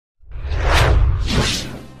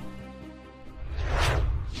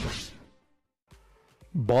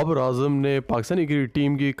बाबर आजम ने Pakistani cricket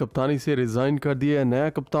team की कप्तानी से रिज़ाइन कर दिया है। नया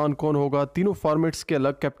कप्तान कौन होगा? तीनों फॉर्मेट्स के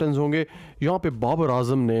अलग कैप्टन होंगे। यहाँ पे बाबर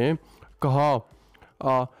आजम ने कहा,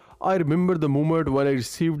 I remember the moment when I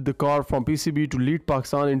received the call from PCB to lead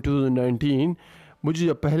Pakistan इन 2019। मुझे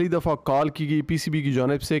जब पहली दफ़ा कॉल की गई पीसीबी की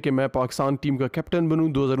जानिब से कि मैं पाकिस्तान टीम का कैप्टन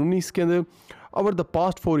बनूँ 2019 के अंदर, over the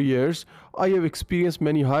past 4 years, I have experienced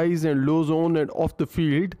many highs and lows on and off the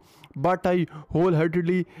field, but I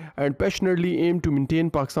wholeheartedly and passionately aim to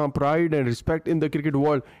maintain Pakistan pride and respect in the cricket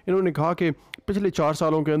world. इन्होंने कहा कि पिछले 4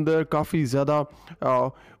 सालों के अंदर काफ़ी ज़्यादा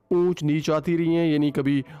ऊंच नीच आती रही हैं, यानी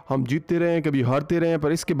कभी हम जीतते रहे हैं, कभी हारते रहे हैं,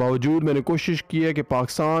 पर इसके बावजूद मैंने कोशिश की है कि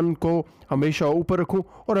पाकिस्तान को हमेशा ऊपर रखूं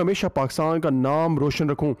और हमेशा पाकिस्तान का नाम रोशन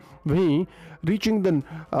रखूं। वहीं reaching the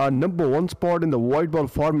number 1 spot in the white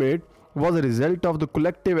ball format was a result of the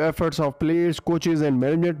collective efforts of players, coaches and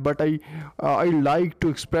management, but I like to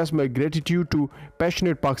express my gratitude to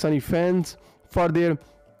passionate Pakistani fans for their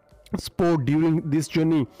support during this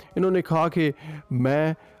journey. इन्होंने कहा कि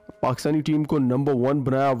मैं Pakistani team को number 1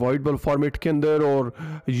 बनाया white ball format के अंदर, और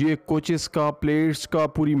ये कोचेस का, प्लेयर्स का,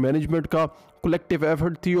 पूरी मैनेजमेंट का कलेक्टिव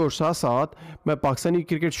एफर्ट थी, और साथ साथ मैं पाकिस्तानी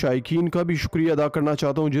क्रिकेट शायकीन का भी शुक्रिया अदा करना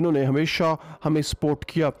चाहता हूँ जिन्होंने हमेशा हमें सपोर्ट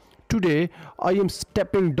किया। Today, I am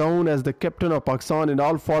stepping down as the captain of Pakistan in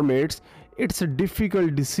all formats. It's a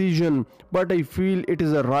difficult decision, but I feel it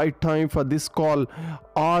is the right time for this call.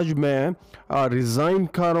 आज मैं रिज़ाइन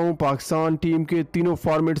कर रहा हूँ पाकिस्तान टीम के तीनों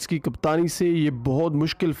formats की कप्तानी से। ये बहुत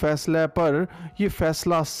मुश्किल फ़ैसला है, पर ये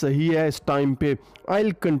फ़ैसला सही है इस टाइम पे।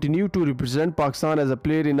 I'll continue to represent Pakistan as a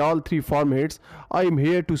player in all 3 formats. I am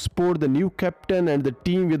here to support the new captain and the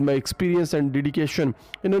team with my experience and dedication.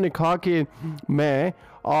 इन्होंने कहा कि मैं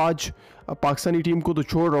आज पाकिस्तानी टीम को तो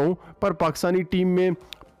छोड़ रहा हूँ, पर पाकिस्तानी टीम में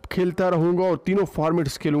खेलता रहूँगा और तीनों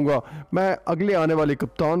फॉर्मेट्स खेलूँगा। मैं अगले आने वाले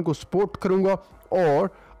कप्तान को सपोर्ट करूँगा और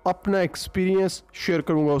अपना एक्सपीरियंस शेयर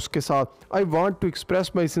करूँगा उसके साथ। I want to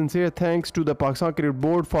express my sincere thanks to the Pakistan cricket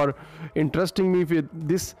board for interesting me with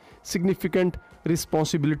this significant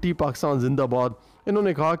responsibility. Pakistan जिंदाबाद।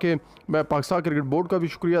 इन्होंने कहा कि मैं पाकिस्तान क्रिकेट बोर्ड का भी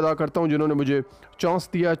शुक्रिया अदा करता हूँ जिन्होंने मुझे चांस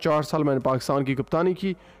दिया। 4 साल मैंने पाकिस्तान की कप्तानी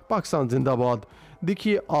की। पाकिस्तान जिंदाबाद।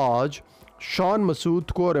 देखिए, आज शान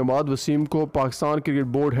मसूद को और इमाद वसीम को Pakistan cricket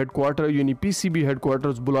board head quarter यानी पीसीबी हेड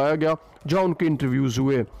क्वार्टर्स बुलाया गया, जहां उनके इंटरव्यूज़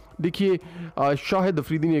हुए। देखिए, शाहिद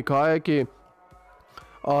अफरीदी ने कहा है कि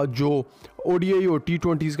जो ओडीआई और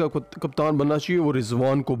टी20 का कप्तान बनना चाहिए वो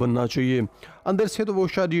रिजवान को बनना चाहिए। अंदर से तो वो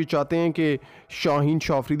शायद ये चाहते हैं कि शाहीन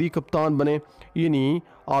शाफरीदी कप्तान बने। यानी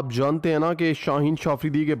आप जानते हैं ना कि शाहीन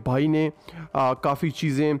शाफरीदी के भाई ने काफ़ी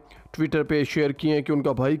चीज़ें ट्विटर पे शेयर की हैं कि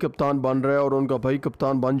उनका भाई कप्तान बन रहा है और उनका भाई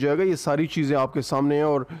कप्तान बन जाएगा। ये सारी चीज़ें आपके सामने हैं।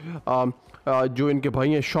 और जो इनके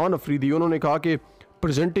भाई हैं शान अफरीदी, उन्होंने कहा कि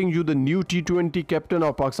presenting you the new T20 captain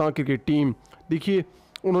of Pakistan cricket team. देखिए,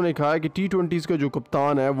 उन्होंने कहा है कि टी20 का जो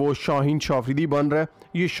कप्तान है वो शाहीन शाफरीदी बन रहा है।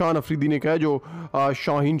 ये शान अफरीदी ने कहा है जो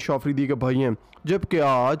शाहीन शाफरीदी के भाई हैं। जबकि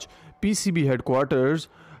आज PCB head quarters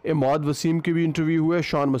Imad Wasim के भी इंटरव्यू हुए,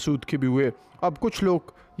 शान मसूद के भी हुए। अब कुछ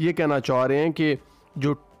लोग ये कहना चाह रहे हैं कि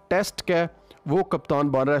जो टेस्ट का वो कप्तान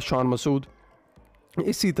बन रहा है शान मसूद,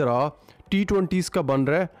 इसी तरह टी20 का बन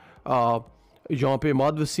रहा है यहाँ पे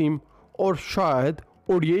इमाद वसीम, और शायद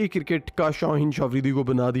ओडीआई क्रिकेट का शाहीन शाफरीदी को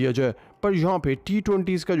बना दिया जाए। पर यहाँ पे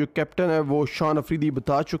टी20 का जो कैप्टन है वो शान अफरीदी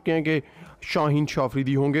बता चुके हैं कि शाहीन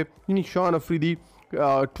शाफरीदी होंगे। यानी शान अफरीदी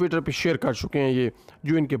ट्विटर पे शेयर कर चुके हैं ये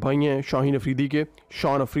जो इनके भाई हैं शाहीन अफरीदी के,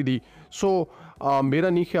 शान अफरीदी। सो मेरा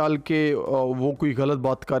नहीं ख्याल कि वो कोई गलत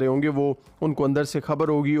बात कर रहे होंगे, वो उनको अंदर से खबर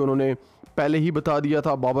होगी। उन्होंने पहले ही बता दिया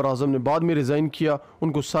था, बाबर आजम ने बाद में रिज़ाइन किया,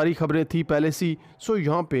 उनको सारी खबरें थी पहले से। सो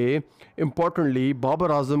यहाँ पे इम्पॉर्टेंटली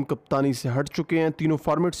बाबर आजम कप्तानी से हट चुके हैं, तीनों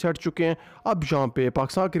फॉर्मेट से हट चुके हैं। अब यहाँ पे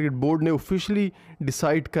पाकिस्तान क्रिकेट बोर्ड ने ऑफिशियली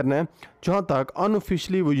डिसाइड करना है। जहाँ तक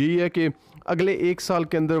अनऑफिशियली वो यही है कि अगले 1 साल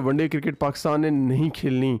के अंदर वनडे क्रिकेट पाकिस्तान ने नहीं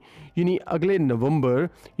खेलनी। यानी अगले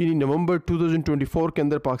नवंबर 2024 के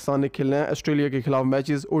अंदर पाकिस्तान ने खेलना है ऑस्ट्रेलिया के खिलाफ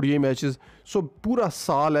मैचेस, ओडीआई मैचेस। सो पूरा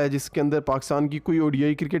साल है जिसके अंदर पाकिस्तान की कोई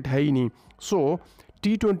ओडीआई क्रिकेट है ही नहीं। सो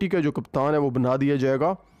टी20 का जो कप्तान है वो बना दिया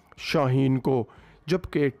जाएगा शाहीन को,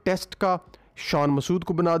 जबकि टेस्ट का शान मसूद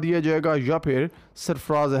को बना दिया जाएगा, या फिर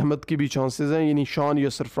सरफराज अहमद की भी चांसेस हैं। यानी शान या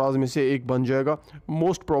सरफराज में से एक बन जाएगा।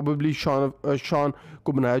 मोस्ट प्रोबेबली शान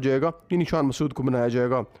को बनाया जाएगा, यानी शान मसूद को बनाया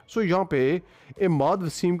जाएगा। सो यहाँ पे इमाद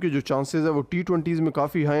वसीम के जो चांसेस है वो टी20 में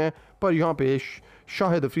काफ़ी हाई हैं, पर यहाँ पे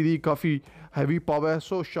शाहिद अफरीदी काफ़ी हैवी पावर है।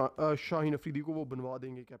 सो शाहीन अफरीदी को वो बनवा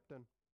देंगे कैप्टन।